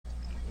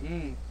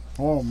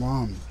Oh,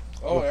 Mom.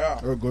 Oh, yeah.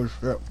 They're good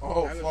shit.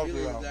 Oh, I have a fuck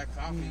feeling yeah. that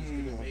coffee is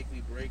going to make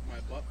me break my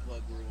butt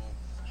plug rule.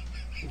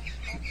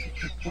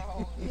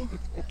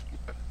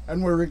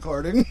 And we're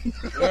recording.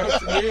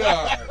 Yes, we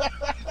are.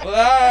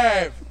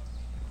 Live.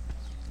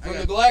 From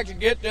the Galactic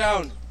Get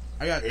Down.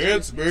 I got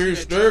It's chicken Beef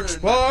Sticks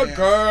in my pants.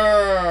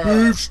 Podcast.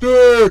 Beef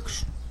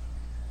sticks.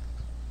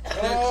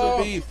 Sticks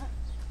of beef.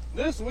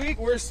 This week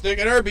we're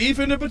sticking our beef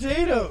into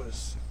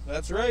potatoes.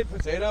 That's right,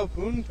 potato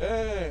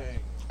poontang.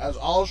 As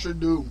all should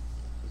do.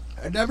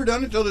 I'd never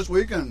done it till this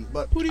weekend,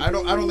 but I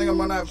don't think I'm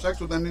gonna have sex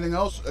with anything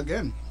else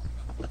again.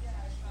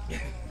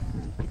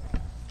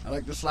 I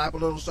like to slap a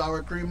little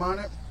sour cream on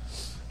it,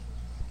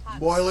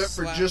 boil it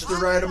for just the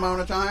right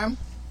amount of time,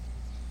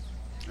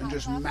 and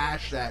just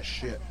mash that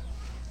shit.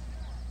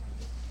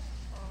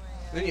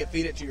 Then you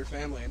feed it to your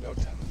family and don't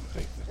tell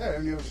them. Yeah,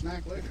 and you have a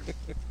snack later.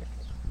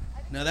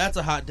 Now that's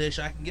a hot dish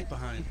I can get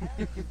behind.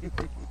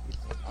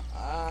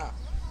 I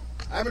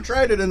haven't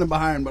tried it in the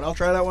behind, but I'll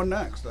try that one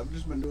next. I've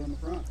just been doing the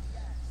front.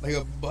 Like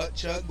a butt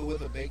chug, but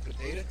with a baked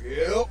potato?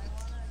 Yep.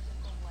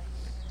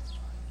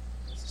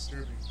 It's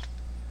disturbing.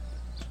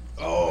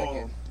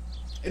 Oh,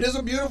 it is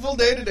a beautiful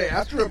day today.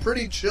 After a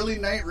pretty chilly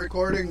night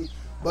recording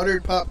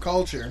Buttered Pop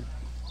Culture,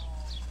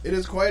 it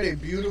is quite a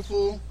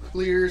beautiful,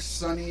 clear,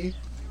 sunny,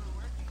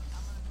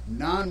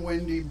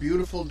 non-windy,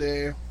 beautiful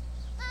day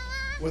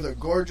with a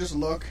gorgeous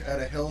look at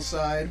a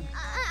hillside.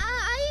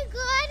 Are you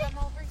good?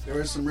 There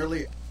was some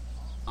really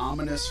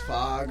ominous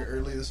fog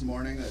early this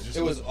morning.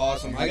 It was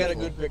awesome. I got a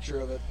good picture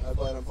of it. I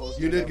plan on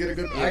posting You it did up. get a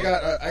good.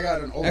 Yeah. I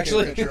got an okay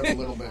Actually, picture of a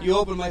little bit. You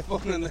opened my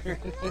phone in there.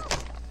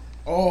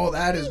 Oh,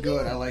 that is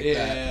good. I like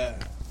that.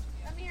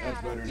 Yeah.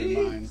 That's better than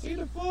mine. See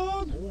the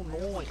fog? Oh,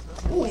 noise.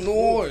 Oh,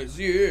 noise.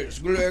 Yes.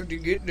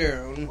 Galactic Get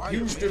Down.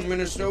 Houston,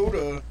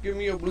 Minnesota. Give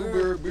me a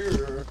blueberry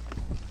beer.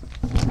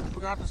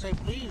 Forgot to say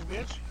please,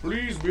 bitch.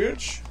 Please,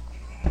 bitch.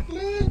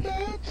 Please,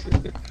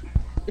 bitch.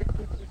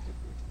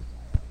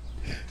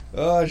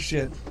 Oh,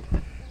 shit.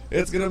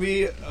 It's going to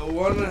be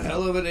one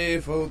hell of a day,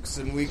 folks,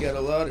 and we got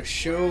a lot of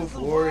show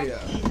for you.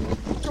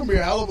 It's gonna be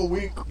a hell of a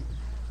week.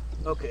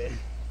 Okay.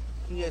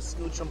 You guys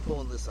scooch, I'm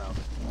pulling this out.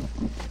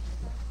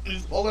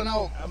 Just pulling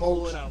out. I'm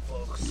pulling out,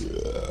 folks.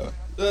 Yeah.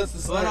 That's the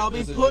But smart I'll be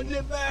decision. putting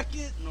it back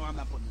in. No, I'm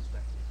not putting this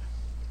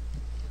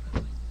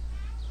back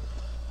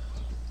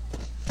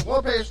in.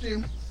 Well,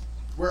 Pasty,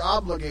 we're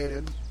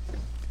obligated,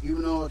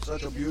 even though it's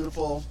such a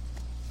beautiful,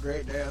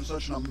 great day and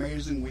such an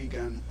amazing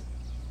weekend,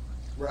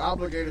 we're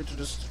obligated to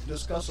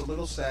discuss a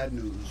little sad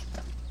news.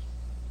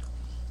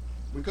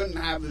 We couldn't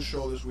have this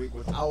show this week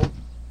without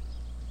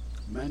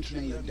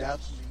mentioning the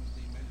deaths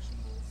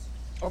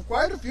of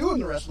quite a few in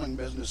the wrestling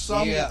business.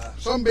 Some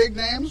big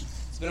names,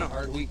 It's been a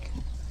hard week.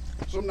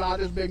 some not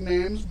as big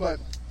names, but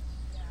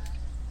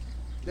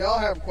they all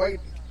have quite...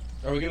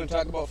 Are we going to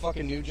talk about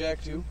fucking New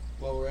Jack, too,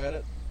 while we're at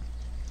it?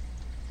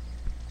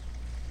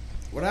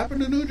 What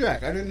happened to New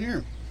Jack? I didn't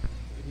hear.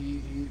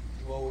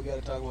 Well, we got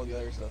to talk about the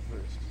other stuff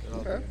first. Then I'll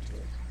Okay. get into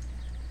it.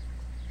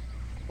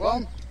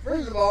 Well,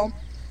 first of all,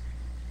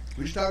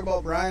 we should talk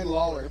about Brian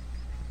Lawler.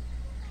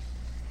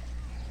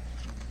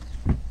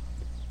 I'm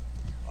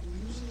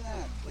using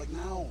that, like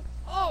now.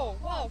 Oh,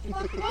 whoa,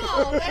 fuck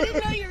no. I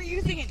didn't know you were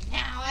using it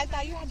now. I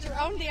thought you had your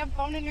own damn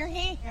phone in your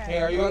hand. Hey,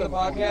 are you on the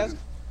podcast?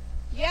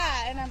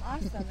 Yeah, and I'm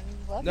awesome. And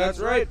you love That's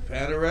right.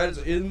 Panda Red's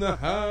in the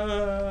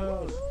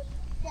house.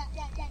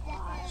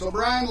 So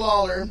Brian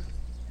Lawler,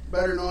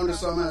 better known to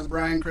some as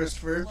Brian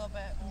Christopher, a little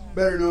bit.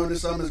 better known to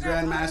some as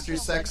Grandmaster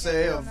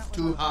Sexay of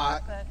Too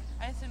Hot, But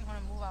I just didn't want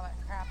to move all that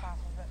crap off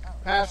of it. That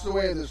was passed all.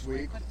 away this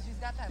week. But she's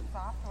got that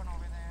soft one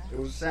over there.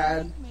 It was I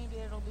sad. think maybe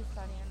it'll be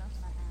sunny enough.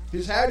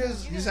 He's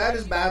had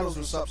his battles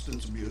with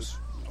substance abuse,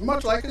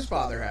 much like his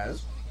father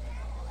has.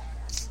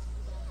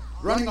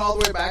 Running all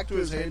the way back to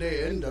his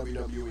heyday in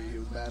WWE, he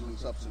was battling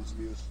substance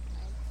abuse.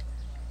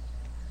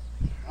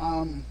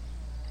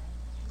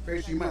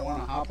 Grace, you might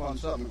want to hop on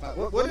something.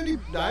 What did he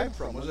die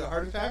from? Was it a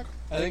heart attack?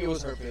 I think it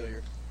was heart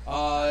failure.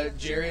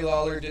 Jerry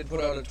Lawler did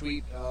put out a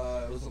tweet.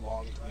 It was a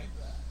long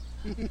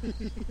tweet.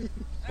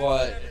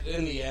 But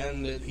in the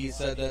end, he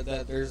said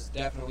that there's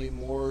definitely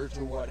more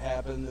to what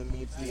happened than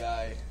meets the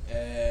eye.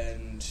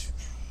 And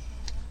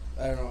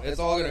I don't know. It's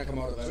all going to come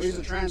out So eventually. he's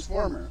a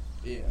transformer.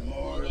 Yeah.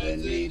 More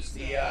than meets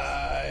the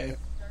eye.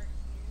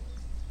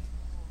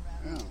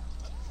 Yeah.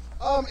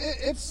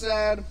 It's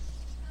sad.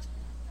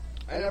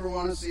 I never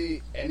want to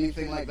see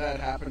anything like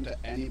that happen to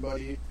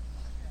anybody.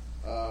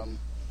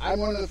 I'm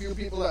one of the few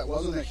people that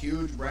wasn't a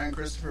huge Brian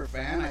Christopher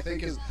fan. I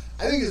think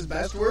his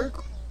best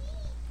work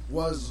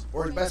was,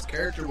 or his best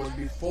character was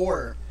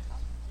before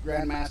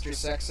Grandmaster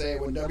Sexay,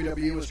 when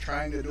WWE was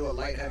trying to do a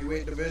light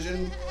heavyweight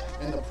division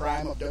in the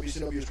prime of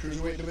WCW's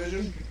cruiserweight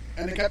division,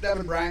 and they kept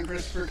having Brian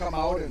Christopher come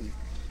out and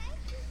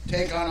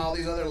take on all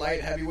these other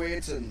light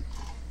heavyweights, and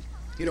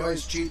he'd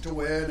always cheat to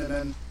win, and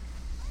then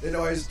they'd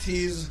always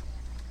tease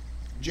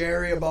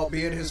Jerry about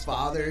being his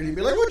father, and he'd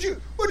be like, "What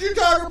you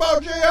talking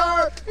about,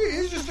 JR?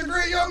 He's just a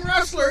great young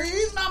wrestler.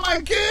 He's not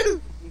my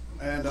kid."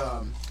 And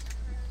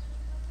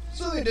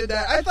So they did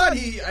that. I thought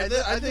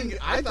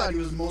I thought he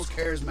was most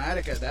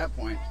charismatic at that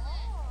point.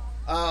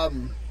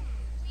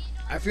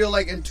 I feel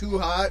like in Too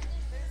Hot,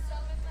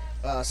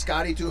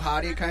 Scotty Too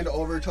Hottie kind of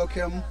overtook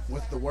him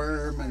with the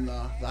worm and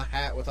the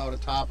hat without a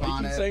top on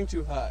You keep it. saying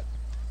too hot.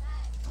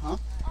 Huh?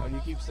 And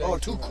you keep saying Oh,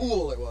 too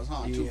cool it was,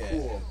 huh? Too Yeah.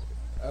 cool.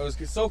 I was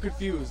so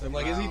confused. I'm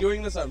like, is he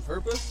doing this on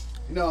purpose?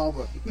 No,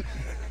 but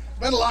it's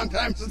been a long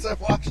time since I've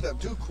watched them.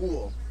 Too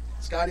cool.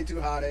 Scotty Too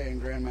Hottie and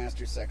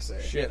Grandmaster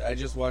Sexay. Shit, I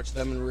just watched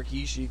them and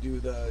Rikishi do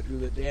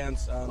the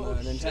dance on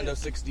the Nintendo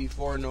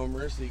 64 No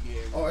Mercy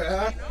game. Oh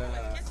yeah.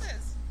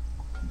 Kisses.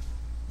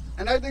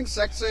 And I think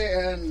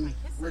Sexay and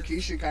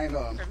Rikishi kind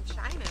of From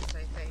China,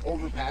 I think.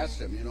 overpassed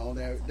him. You know,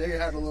 they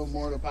had a little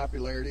more of the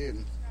popularity,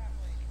 and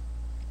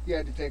he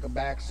had to take a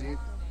back seat.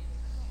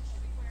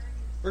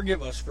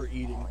 Forgive us for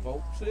eating,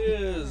 folks. It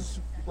is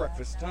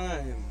breakfast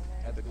time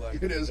at the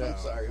Galactic. It is. Get I'm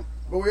Down. sorry,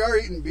 but we are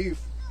eating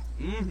beef.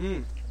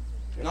 Mm-hmm.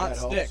 if Not that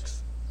helps.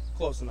 sticks.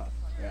 Close enough.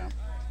 Yeah.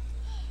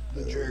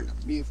 The jerk,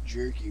 beef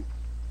jerky.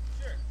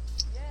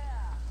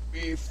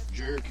 Beef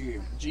jerky.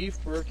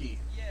 Beef Berkey.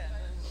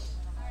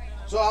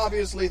 So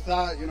obviously,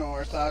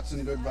 our thoughts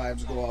and good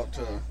vibes go out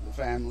to the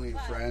family,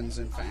 friends,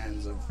 and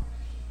fans of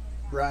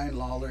Brian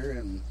Lawler,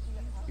 and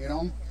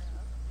And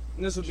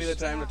this would be the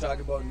time to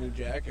talk about New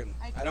Jack, and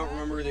I don't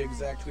remember the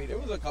exact tweet.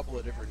 It was a couple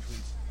of different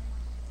tweets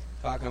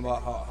talking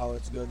about how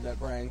it's good that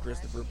Brian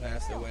Christopher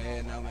passed away,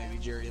 and now maybe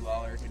Jerry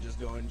Lawler can just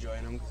go and join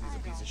him because he's a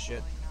piece of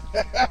shit.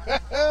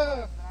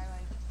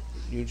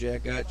 New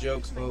Jack got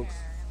jokes, folks.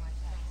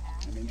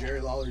 I mean, Jerry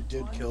Lawler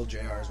did kill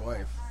JR's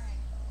wife,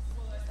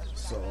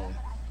 so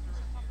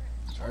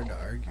it's hard to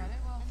argue.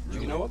 Do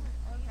you know what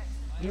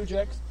New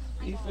Jack's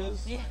beef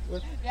is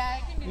with Yeah,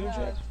 I can do New that.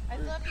 Jack? I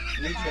love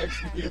you. New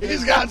Jack's beef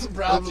He's got some with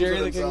problems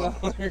Jerry with the King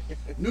himself. Lawler.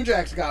 New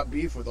Jack's got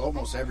beef with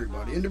almost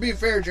everybody, and to be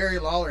fair, Jerry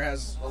Lawler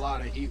has a lot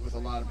of heat with a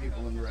lot of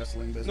people in the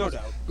wrestling business. No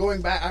doubt.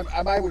 Going back,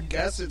 I would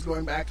guess it's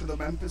going back to the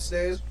Memphis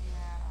days.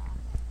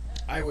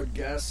 I would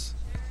guess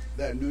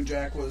that New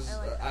Jack was.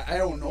 I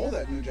don't know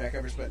that New Jack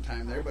ever spent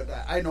time there, but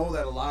I know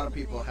that a lot of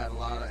people had a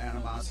lot of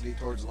animosity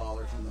towards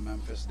Lawler from the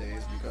Memphis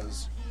days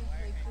because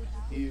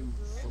he,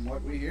 from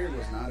what we hear,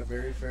 was not a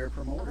very fair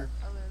promoter.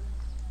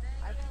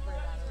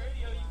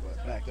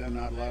 But back then,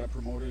 not a lot of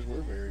promoters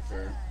were very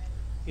fair.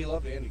 He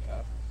loved Andy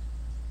Kaufman.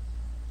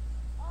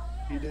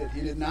 He did.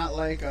 He did not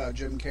like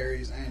Jim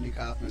Carrey's Andy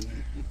Kaufman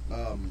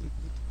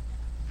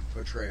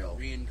portrayal.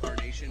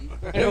 Reincarnation.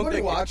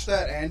 Anybody watch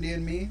that Andy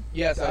and Me?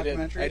 Yes, I did.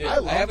 documentary? I did.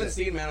 loved I haven't it.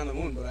 seen Man on the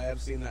Moon, but I have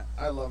seen that.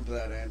 I loved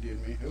that Andy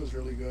and Me. It was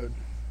really good.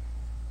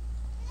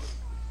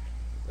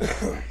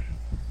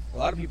 A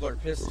lot of people are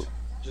pissed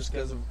just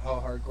because of how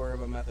hardcore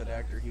of a method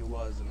actor he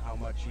was and how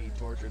much he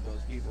tortured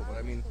those people. But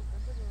I mean,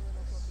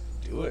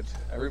 do it.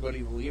 Everybody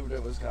believed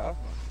it was Kaufman,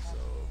 so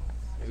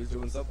he was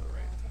doing something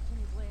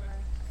right.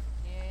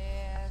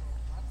 Yeah.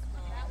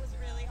 That was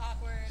really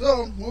awkward.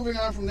 So, moving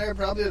on from there,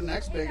 probably the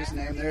next biggest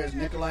name there is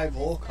Nikolai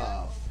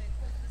Volkov.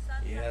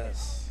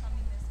 Yes.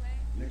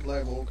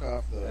 Nikolai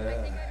Volkov, the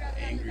Yeah.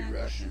 angry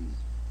Russian.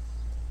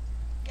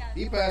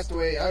 He passed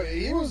away.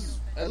 He was,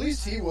 at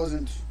least he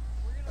wasn't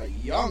a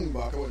young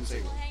buck. I wouldn't say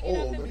he was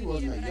old, but he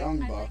wasn't a young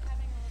buck.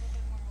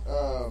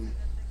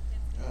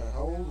 How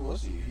old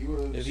was he? He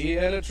was If he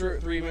had a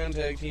three-man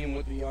tag team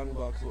with the Young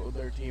Bucks, what would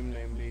their team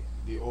name be?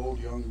 the old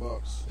Young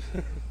Bucks.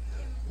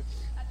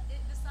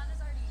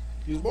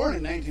 He was born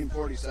in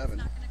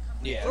 1947.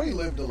 Yeah. So he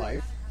lived a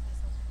life.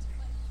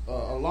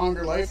 A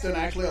longer life than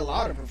actually a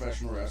lot of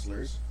professional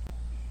wrestlers.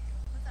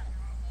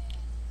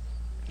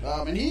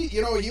 And he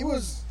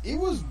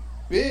was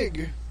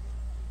big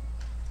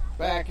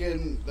back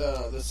in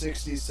the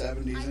 60s,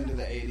 70s, into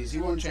the 80s. He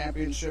won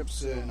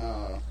championships in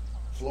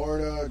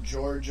Florida,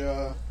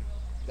 Georgia,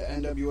 the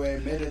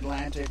NWA,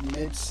 Mid-Atlantic,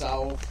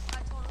 Mid-South.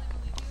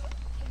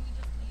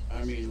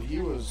 I mean, he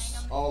was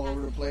all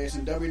over the place.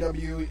 In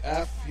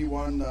WWF, he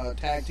won the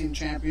tag team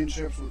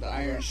championships with the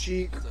Iron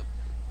Sheik. It's a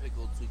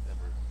pickled sweet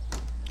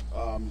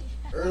pepper.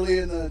 Early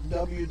in the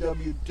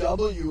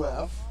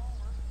WWF,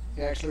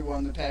 he actually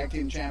won the tag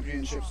team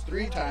championships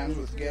 3 times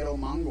with Ghetto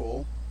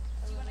Mongol.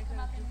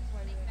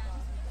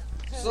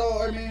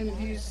 So, I mean,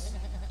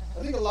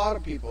 I think a lot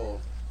of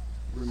people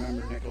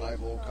remember Nikolai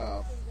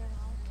Volkov.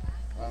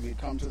 He'd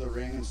come to the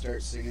ring and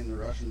start singing the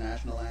Russian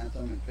national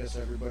anthem and piss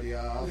everybody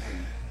off.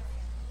 And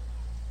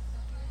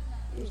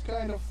it was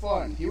kind of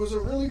fun. He was a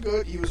really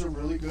good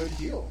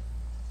heel.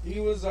 He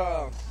was,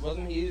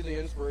 wasn't he the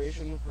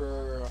inspiration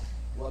for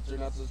What's Her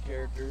Nuts'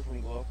 character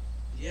from Glow?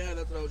 Yeah,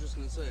 that's what I was just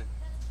gonna say.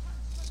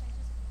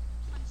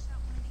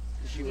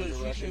 She was a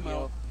She Russian came heel.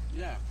 out.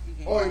 Yeah. he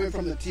came Oh, out. even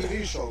from the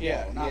TV show,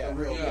 Yeah, not yeah, the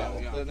real yeah, Glow.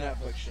 yeah. The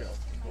Netflix show,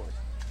 of course.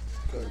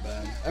 Could have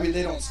been. I mean,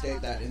 they don't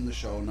state that in the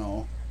show,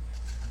 no.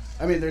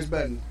 I mean, there's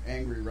been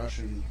angry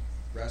Russian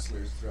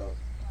wrestlers throughout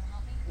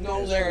No,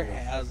 history there of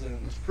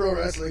hasn't. pro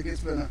wrestling.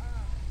 It's been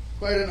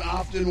quite an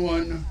often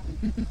one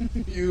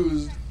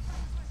used.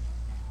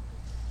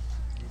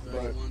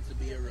 Everybody But- wants to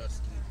be a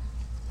Rusty.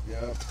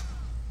 Yep.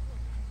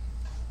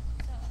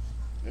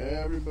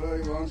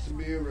 Everybody wants to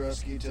be a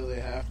Rusky till they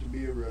have to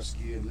be a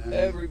Rusky, and then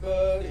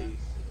Everybody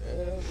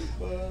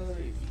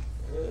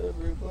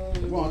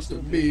wants to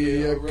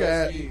be a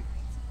cat. Rusky.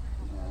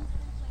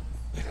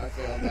 I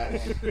failed that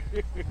one.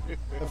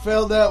 I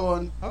failed that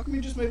one. How come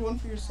you just made one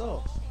for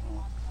yourself?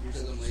 Oh, you're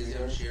Because so I'm lazy, I'm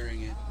sweetheart.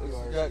 sharing it.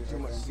 It's got too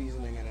much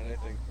seasoning in it, I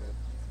think.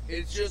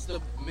 It's just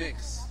a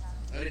mix.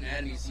 I didn't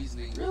add any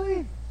seasoning.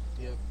 Really?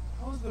 Yep.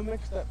 How is the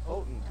mix that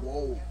potent?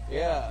 Whoa.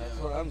 Yeah, that's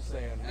what I'm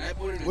saying. And I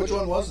put it in Which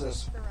one was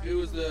this? It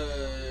was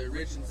the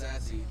Rich and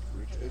Sassy.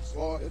 It's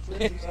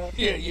rich.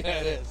 Yeah,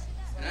 it is.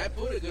 And I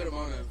put a good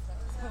amount of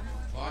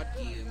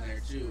vodka in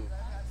there, too.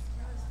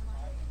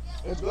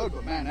 It's good,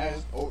 but man, that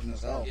is potent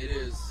as hell. It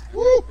is.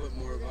 Woo! Put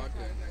more vodka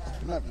in next I'm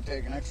time. gonna have to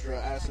take an extra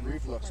acid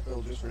reflux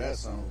pill just for that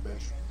son of a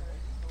bitch.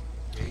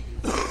 Yeah, you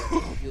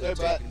can feel it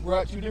taking-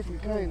 Brought two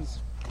different kinds.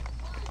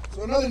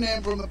 So another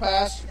name from the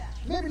past,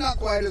 maybe not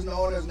quite as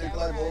known as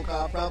Nikolai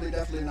Volkov, probably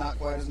definitely not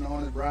quite as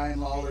known as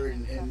Brian Lawler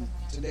in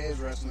today's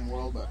wrestling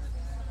world, but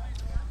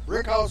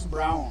Brickhouse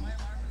Brown.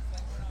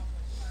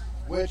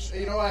 Which,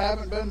 I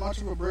haven't been much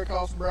of a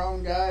Brickhouse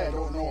Brown guy. I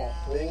don't know a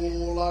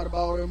whole lot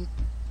about him.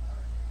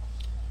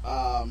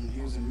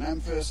 He was in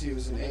Memphis. He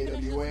was in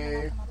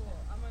AWA.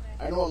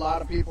 I know a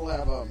lot of people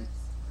have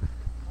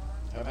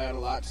had a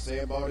lot to say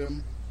about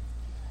him.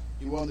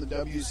 He won the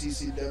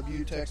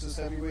WCCW Texas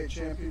Heavyweight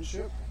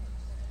Championship,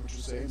 which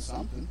is saying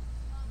something.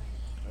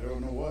 I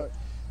don't know what.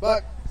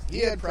 But he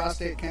had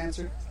prostate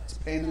cancer. It's a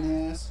pain in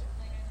the ass.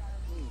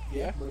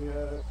 Yeah. But he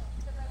had it.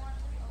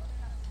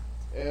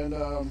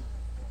 And,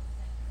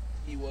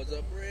 He was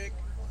a brick.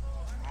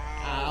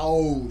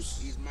 ows.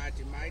 He's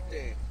mighty,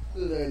 mighty.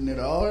 Letting it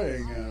all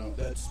hang out.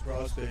 That's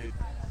prostate.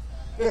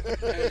 And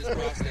his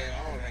prostate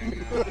all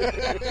hanging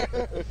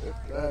out.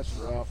 That's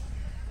rough.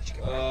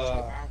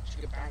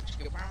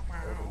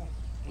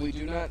 We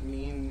do not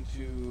mean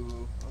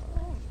to.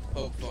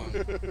 Poke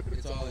fun.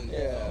 It's all in.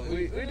 Yeah,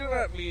 we do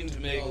not mean to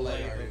make all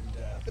light lighthearted. of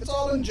death. It's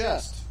all in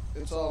jest.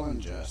 It's all in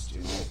jest,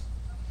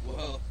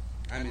 Well,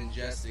 I'm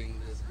ingesting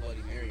this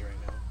Bloody Mary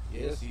right now.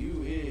 Yes,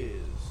 you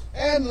is.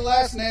 And the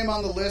last name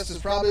on the list is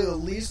probably the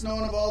least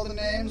known of all the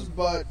names,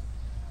 but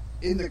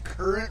in the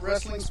current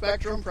wrestling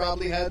spectrum,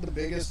 probably had the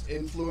biggest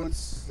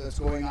influence that's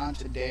going on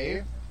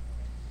today.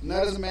 And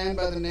that is a man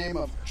by the name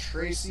of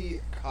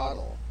Tracy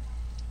Cottle.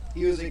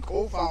 He was a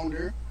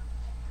co-founder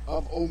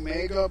of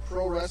Omega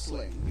Pro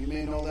Wrestling. You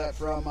may know that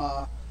from,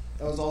 that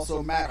was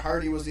also Matt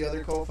Hardy was the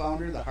other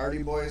co-founder. The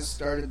Hardy Boys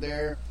started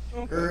there.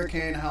 Okay.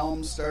 Hurricane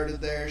Helms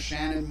started there.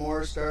 Shannon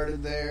Moore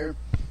started there.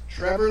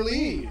 Trevor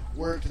Lee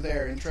worked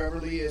there, and Trevor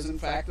Lee is in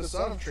fact the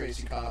son of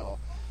Tracy Cottle.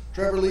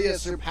 Trevor Lee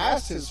has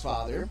surpassed his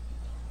father.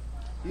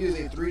 He is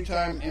a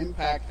 3-time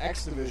Impact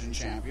X Division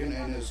champion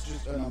and is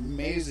just an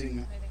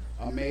amazing,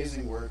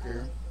 amazing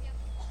worker.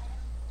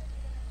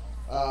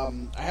 I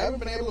haven't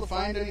been able to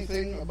find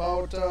anything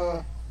about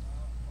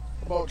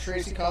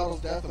Tracy Cottle's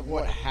death, of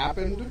what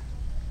happened.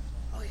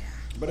 Oh, yeah.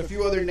 But a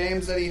few other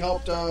names that he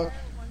helped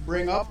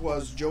bring up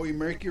was Joey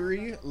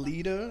Mercury,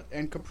 Lita,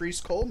 and Caprice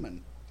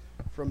Coleman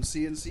from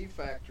CNC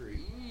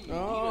Factory.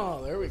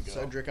 Oh, there we go.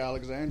 Cedric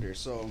Alexander.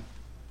 So,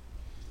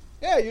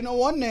 yeah, you know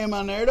one name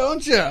on there,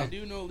 don't you? I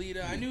do know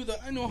Lita. I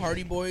know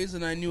Hardy Boys,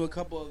 and I knew a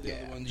couple of the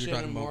other ones you're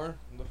Shannon talking about. Moore,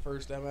 the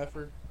first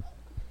MFer.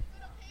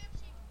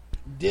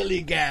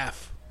 Dilly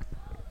Gaff.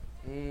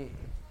 Mm.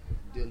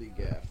 Dilly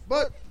Gaff.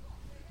 But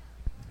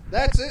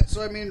that's it.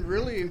 So I mean,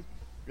 really,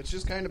 it's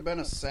just kind of been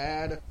a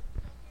sad.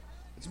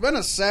 It's been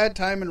a sad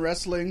time in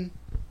wrestling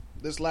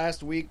this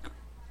last week.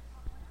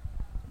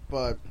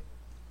 But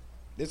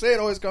they say it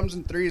always comes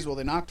in threes. Well,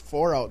 they knocked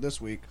 4 out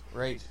this week,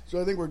 Right. so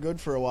I think we're good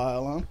for a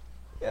while, huh?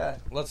 Yeah.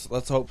 Let's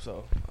hope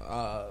so.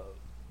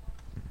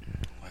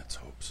 Let's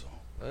hope so.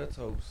 Let's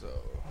hope so.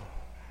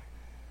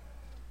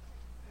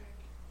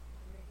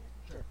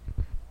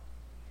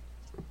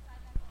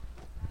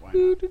 Why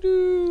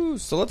not?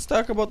 So let's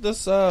talk about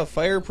this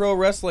Fire Pro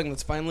Wrestling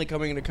that's finally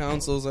coming to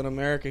consoles in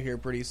America here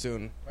pretty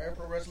soon. Fire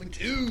Pro Wrestling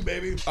 2,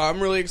 baby.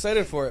 I'm really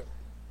excited for it.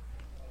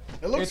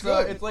 It looks It's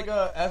good. it's like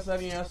a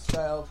SNES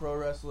style pro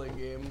wrestling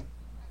game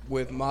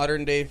with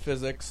modern day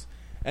physics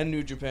and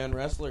New Japan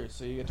wrestlers.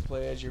 So you get to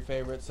play as your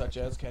favorites such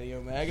as Kenny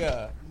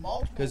Omega.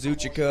 Multiple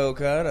Kazuchika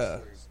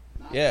Okada. wrestlers,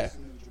 not Yeah. just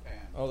in New Japan.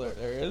 Oh,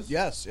 there is?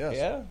 Yes, yes.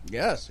 Yeah?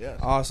 Yes, yes.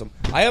 Awesome.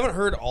 I haven't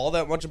heard all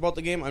that much about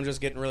the game. I'm just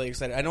getting really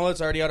excited. I know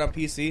it's already out on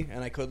PC,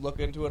 and I could look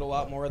into it a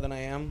lot more than I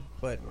am,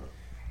 but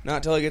not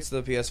until it gets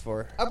to the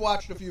PS4. I've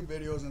watched a few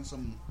videos and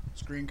some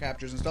screen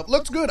captures and stuff.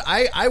 Looks good.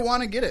 I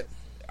want to get it.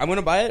 I'm going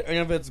to buy it, and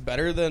if it's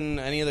better than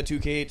any of the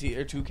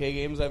 2K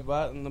games I've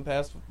bought in the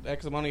past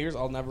X amount of years,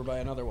 I'll never buy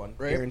another one.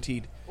 Right.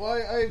 Guaranteed.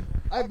 Well,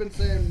 I've been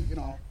saying,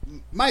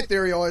 my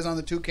theory always on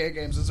the 2K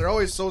games is they're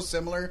always so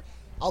similar.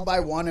 I'll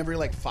buy one every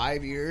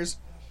 5 years.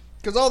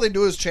 Because all they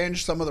do is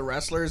change some of the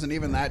wrestlers, and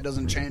even that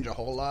doesn't change a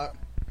whole lot.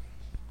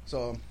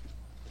 So,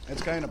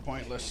 it's kind of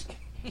pointless.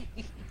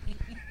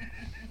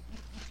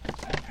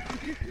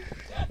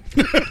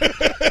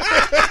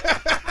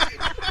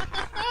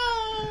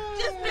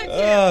 Just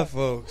picture.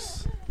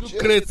 Folks.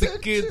 Crazy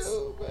kids.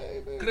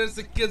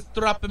 crazy kids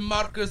dropping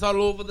markers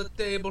all over the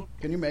table.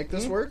 Can you make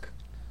this work?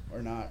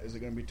 Or not? Is it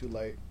going to be too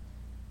light?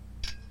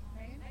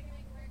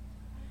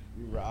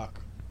 You rock.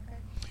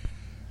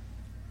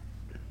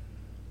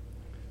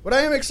 But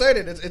I am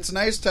excited. It's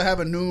nice to have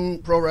a new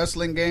pro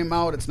wrestling game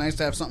out. It's nice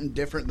to have something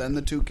different than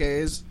the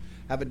 2Ks.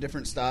 Have a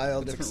different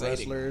style, different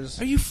exciting.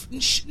 wrestlers. Are you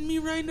shitting me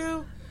right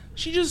now?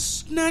 She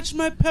just snatched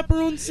my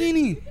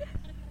pepperoncini.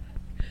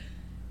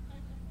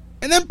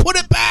 And then put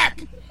it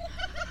back.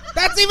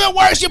 That's even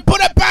worse. You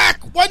put it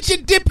back. Once you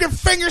dip your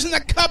fingers in the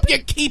cup, you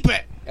keep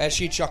it. As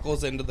she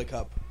chuckles into the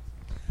cup.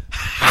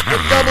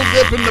 We're double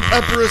dipping the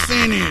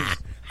pepperoncinis.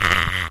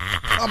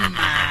 Come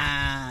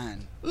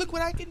on. Look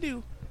what I can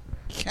do.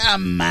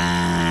 Come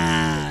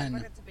on.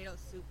 Tomato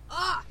soup.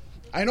 Ah!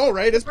 I know,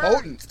 right? It's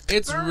potent.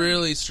 It's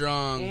really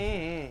strong.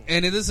 Mm-hmm.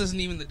 And this isn't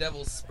even the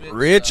devil's spit.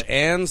 Rich stuff.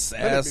 and That'd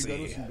be good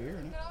sassy. with some beer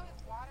in it.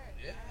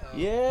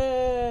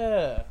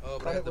 Yeah. Oh,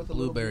 Cut but it the with a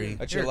little blueberry. beer.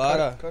 A Here,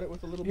 chilada. cut it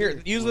with a little Here,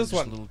 beer. use this Just a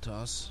one. little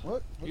toss.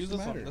 What? What's Use the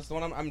this matter? one. That's the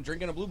one I'm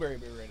drinking a blueberry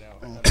beer right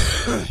now. Oh.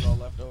 It's all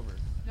left over.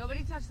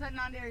 Nobody touched that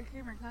non-dairy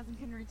creamer. Cousin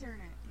can return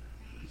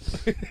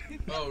it.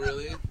 Oh,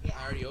 really?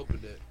 I already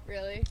opened it.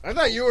 Really? I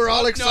thought you were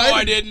all excited. No,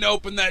 I didn't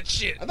open that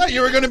shit. I thought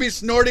you were going to be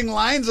snorting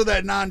lines of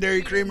that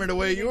non-dairy creamer the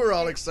way you were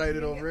all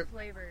excited over it.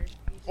 Flavored.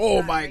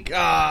 Oh my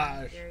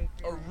gosh.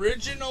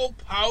 Original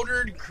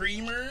powdered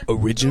creamer.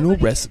 Original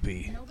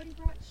recipe. Nobody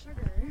brought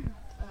sugar.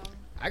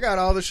 I got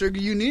all the sugar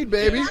you need,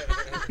 baby.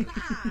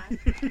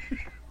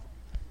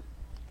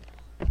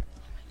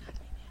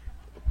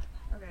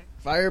 Okay.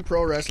 Fire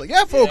Pro Wrestling.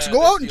 Yeah, folks, Yeah, go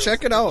this out and feels-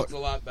 check it it out. looks a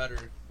lot better.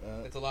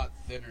 It's a lot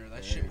thinner.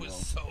 That shit was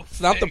so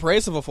It's not the thick.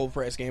 price of a full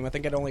price game. I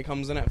think it only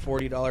comes in at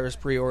 $40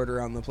 pre-order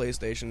on the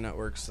PlayStation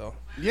Network. So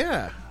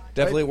Yeah.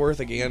 definitely worth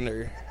a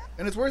gander.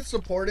 And it's worth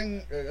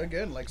supporting,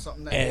 again, like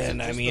something that isn't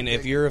And I just mean, the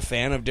if big- you're a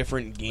fan of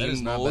different That is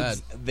game not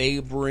modes, they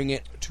bring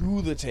it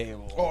to the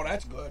table. Oh,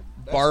 that's good.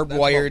 Barbed that's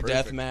wire about death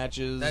perfect.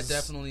 matches. That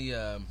definitely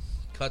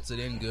cuts it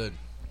in good.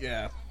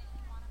 Yeah.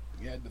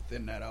 You had to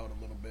thin that out a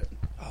little bit.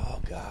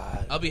 Oh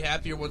God. I'll be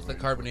happier once the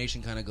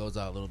carbonation kind of goes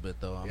out a little bit,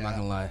 though. I'm not Yeah.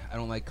 gonna lie. I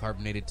don't like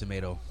carbonated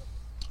tomato.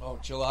 Oh,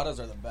 chiladas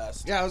are the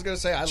best. Yeah, I was going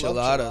to say, I love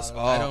Chiladas. chiladas. Oh.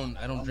 I don't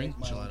I'll drink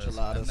make my own chiladas.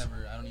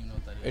 chiladas. I don't even know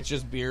what that is. It's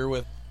just beer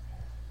with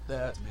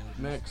that Tomato juice.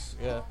 mix.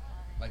 Yeah,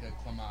 like a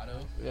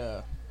clamato.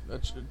 yeah.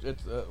 It's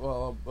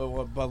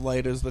Bud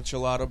Light is the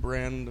chilada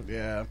brand.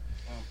 Yeah.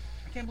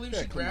 I can't believe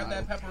Yeah, she grabbed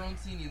that clamato.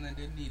 pepperoncini and then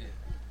didn't eat it.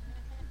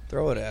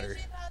 Throw it at her.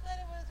 She thought that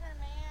it was her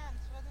man.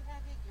 She wasn't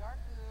trying to take your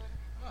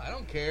food. Oh, I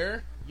don't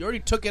care. You already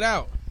took it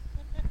out.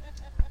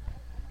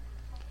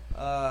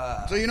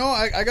 So, you know,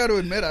 I got to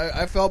admit,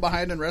 I fell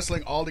behind in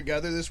wrestling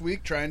altogether this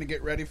week trying to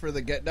get ready for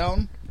the Get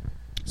Down.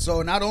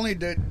 So not only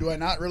do I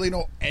not really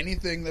know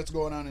anything that's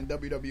going on in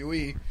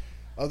WWE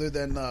other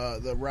than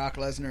the Brock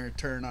Lesnar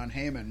turn on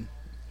Heyman,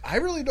 I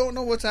really don't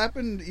know what's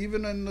happened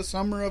even in the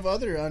summer of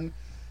other on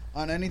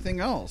anything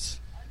else.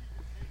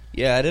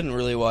 Yeah, I didn't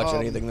really watch Um,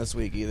 anything this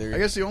week either. I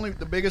guess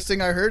the biggest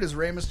thing I heard is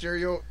Rey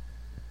Mysterio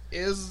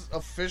is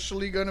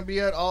officially going to be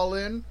at All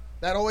In.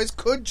 That always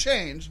could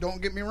change.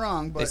 Don't get me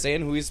wrong, but they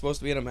saying who he's supposed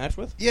to be in a match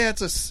with? yeah,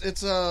 it's a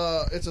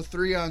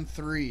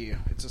 3-on-3.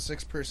 It's a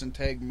 6-person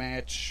tag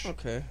match,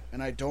 Okay.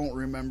 and I don't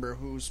remember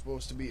who's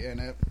supposed to be in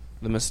it.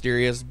 The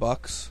Mysterious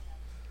Bucks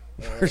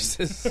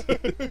versus.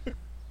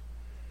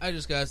 I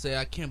just gotta say,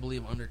 I can't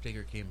believe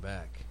Undertaker came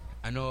back.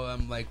 I know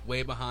I'm like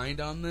way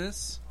behind on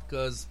this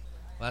because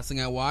last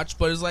thing I watched,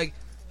 but it's like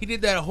he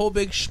did that whole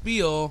big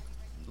spiel,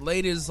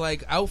 laid his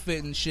like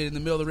outfit and shit in the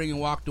middle of the ring and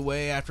walked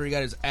away after he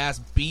got his ass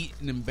beat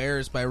and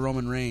embarrassed by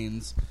Roman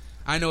Reigns.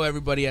 I know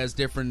everybody has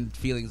different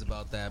feelings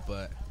about that,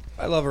 but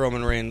I love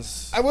Roman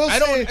Reigns. I will I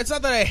say don't. It's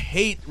not that I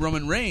hate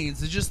Roman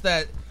Reigns. It's just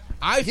that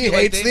I he feel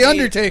like hates they the made-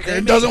 Undertaker they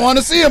and made- doesn't want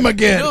to see him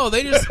again. No,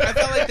 they just. I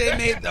felt like they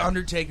made the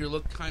Undertaker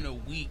look kind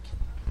of weak.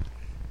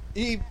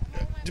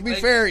 To be Like-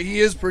 fair, he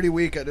is pretty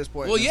weak at this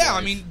point. Well, in his yeah, I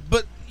life. mean,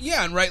 but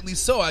yeah, and rightly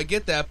so. I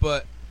get that,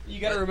 but You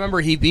got to remember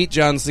he beat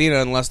John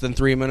Cena in less than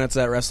 3 minutes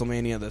at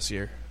WrestleMania this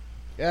year.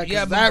 yeah, 'cause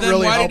yeah, but that then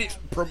really why did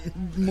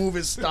helped move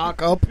his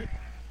stock up.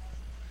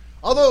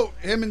 Although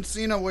him and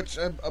Cena, which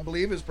I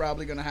believe is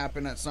probably going to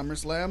happen at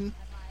SummerSlam,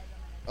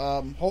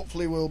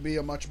 hopefully will be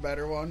a much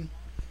better one.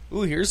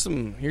 Ooh, here's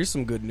some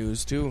good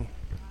news too.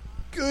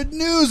 Good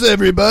news,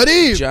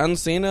 everybody! John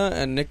Cena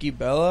and Nikki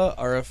Bella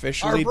are Are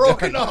officially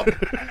broken done. up.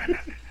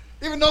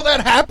 Even though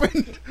that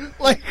happened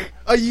like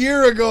a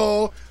year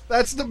ago,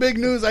 that's the big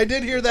news. I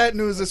did hear that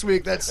news this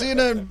week, that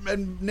Cena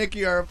and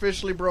Nikki are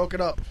officially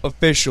broken up.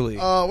 Officially.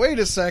 Wait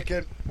a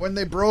second. When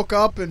they broke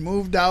up and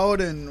moved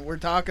out and we're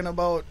talking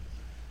about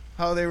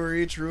how they were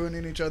each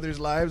ruining each other's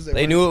lives,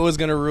 They knew it was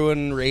going to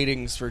ruin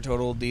ratings for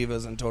Total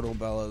Divas and Total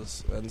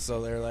Bellas, and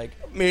so they're like,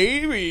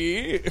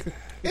 maybe.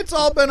 It's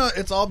all been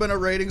a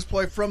ratings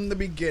ploy from the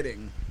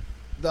beginning.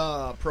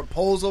 The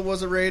proposal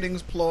was a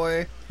ratings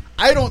ploy.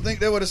 I don't think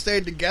they would have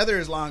stayed together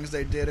as long as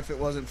they did if it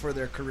wasn't for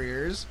their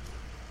careers.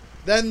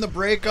 Then the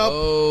breakup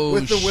Oh,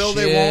 with the will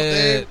they won't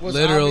they shit. was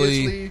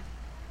Literally.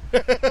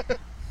 obviously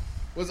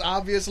was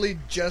obviously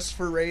just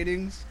for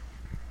ratings.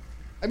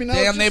 I mean,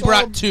 Damn, they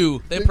brought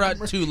two. They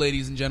brought two,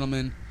 ladies and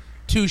gentlemen.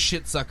 Two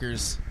shit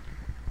suckers.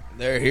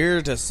 They're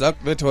here to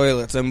suck the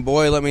toilets, and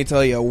boy, let me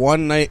tell you,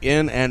 one night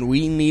in, and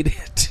we need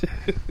it.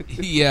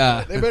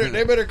 Yeah.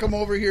 They better come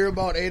over here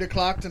about 8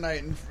 o'clock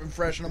tonight and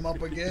freshen them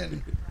up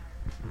again.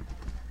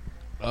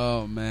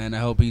 Oh, man, I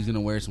hope he's going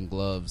to wear some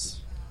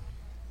gloves.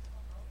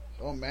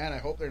 Oh, man, I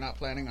hope they're not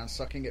planning on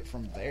sucking it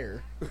from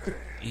there.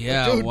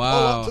 Yeah, Dude, wow.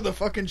 pull up to the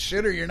fucking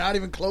shitter. You're not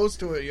even close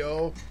to it,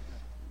 yo.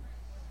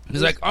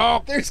 He's like,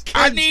 oh, There's kids,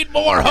 I need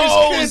more there's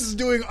hose. kids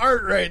doing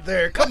art right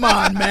there. Come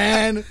on,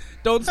 man.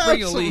 Don't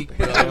spring a Have some- leak,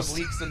 bro. There's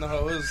leaks in the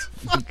hose.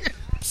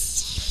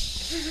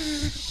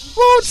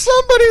 Won't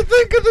somebody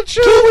think of the Can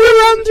children? we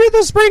run through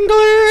the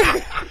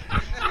sprinkler?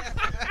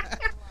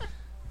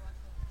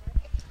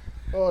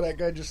 Oh, that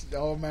guy just...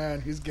 Oh,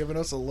 man, he's giving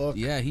us a look.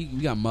 Yeah, we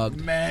got mugged.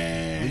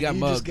 Man, We got he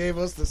mugged. just gave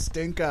us the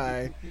stink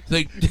eye.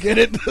 Like, Get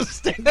it? The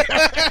stink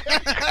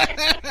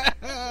eye.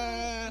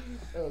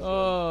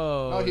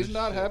 oh. No, he's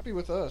not happy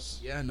with us.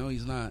 Yeah, no,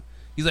 he's not.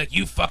 He's like,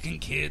 you fucking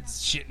kids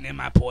shitting in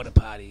my porta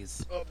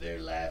potties. Up there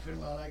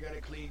laughing while I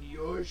gotta clean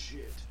your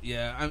shit.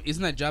 Yeah,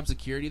 isn't that job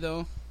security,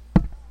 though?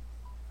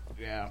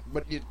 Yeah,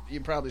 but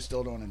you probably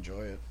still don't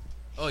enjoy it.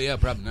 Oh, yeah,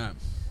 probably not.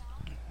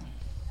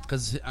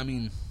 Because, I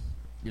mean,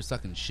 you're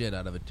sucking shit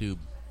out of a tube.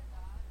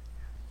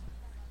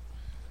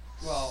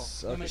 Well,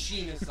 the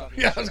machine is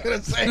sucking. Yeah, I was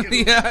gonna say.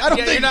 Yeah, I don't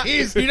yeah,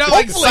 think you're not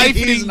like hopefully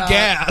he's siphoning not.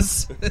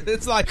 gas.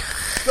 It's like,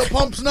 The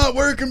pump's not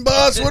working,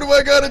 boss. What do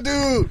I gotta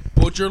do?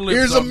 put your lips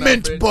Here's on a that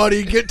mint, bitch.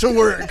 buddy. Get to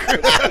work.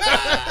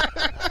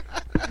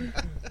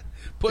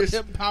 Put Just-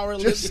 them power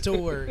lips to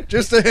work.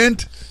 Just a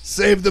hint.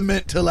 Save the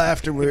mint till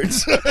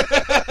afterwards.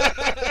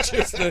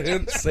 Just a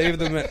hint, save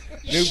the mint.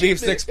 New Beef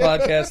Sticks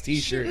podcast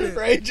T-shirt.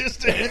 Right?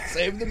 Just a hint.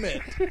 Save the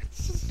mint.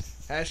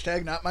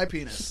 Hashtag not my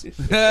penis.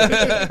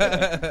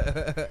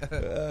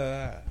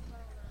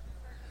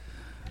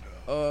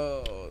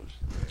 Oh,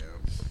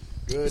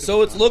 Good.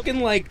 So it's looking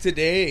like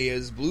today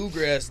is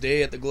Bluegrass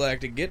Day at the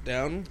Galactic Get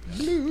Down.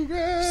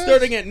 Bluegrass.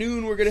 Starting at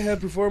noon, we're going to have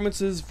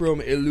performances from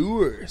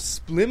Allure,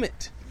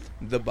 Splimit,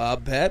 the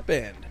Bob Pat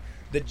Band,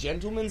 the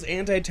Gentleman's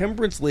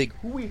Anti-Temperance League,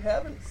 who we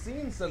haven't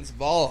seen since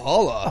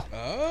Valhalla.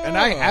 And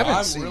I haven't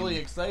I'm seen. really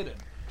excited.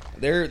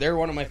 They're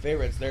one of my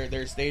favorites.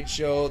 Their stage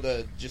show,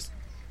 the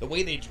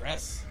way they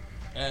dress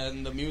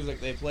and the music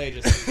they play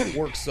just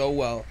works so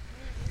well.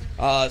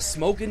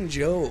 Smokin'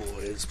 Joe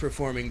is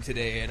performing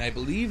today, and I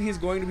believe he's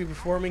going to be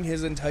performing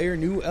his entire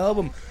new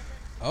album.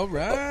 all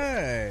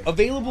right.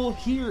 Available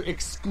here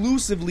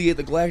exclusively at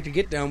the Galactic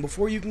Get Down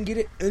before you can get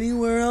it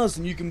anywhere else,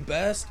 and you can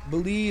best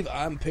believe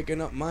I'm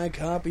picking up my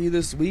copy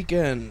this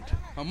weekend.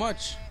 How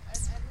much?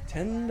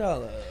 $10.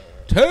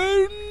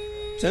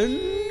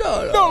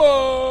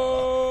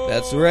 $10.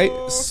 That's right,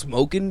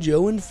 Smokin'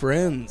 Joe and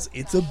Friends.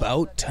 It's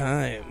about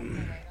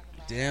time.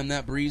 Damn,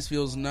 that breeze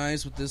feels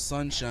nice with this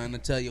sunshine, I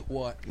tell you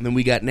what. And then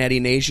we got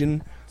Natty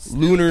Nation,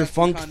 Lunar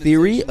Funk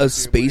Theory, A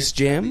Space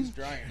Jam,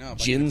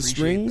 Gin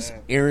Strings,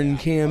 Aaron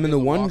Cam and the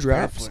One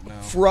Drops,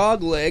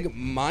 Frog Leg,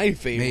 my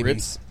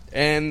favorites,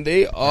 and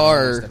they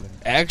are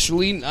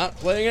actually not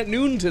playing at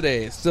noon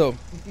today. So,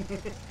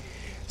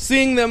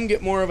 seeing them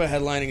get more of a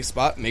headlining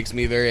spot makes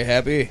me very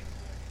happy.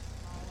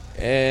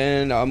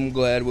 And I'm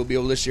glad we'll be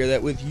able to share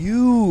that with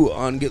you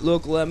on Get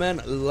Local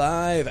MN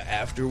live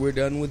after we're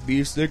done with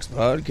Beef Sticks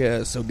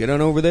Podcast. So get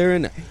on over there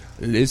and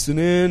listen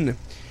in.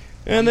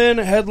 And then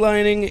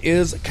headlining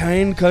is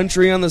Kind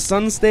Country on the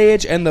Sun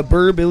stage and the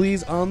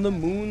Burbillies on the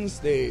Moon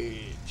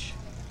stage.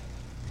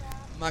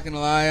 I'm not gonna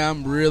lie,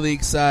 I'm really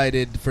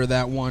excited for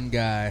that one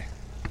guy.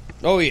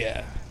 Oh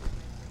yeah.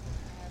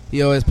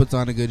 He always puts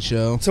on a good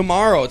show.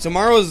 Tomorrow's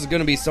going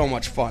to be so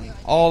much fun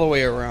all the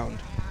way around.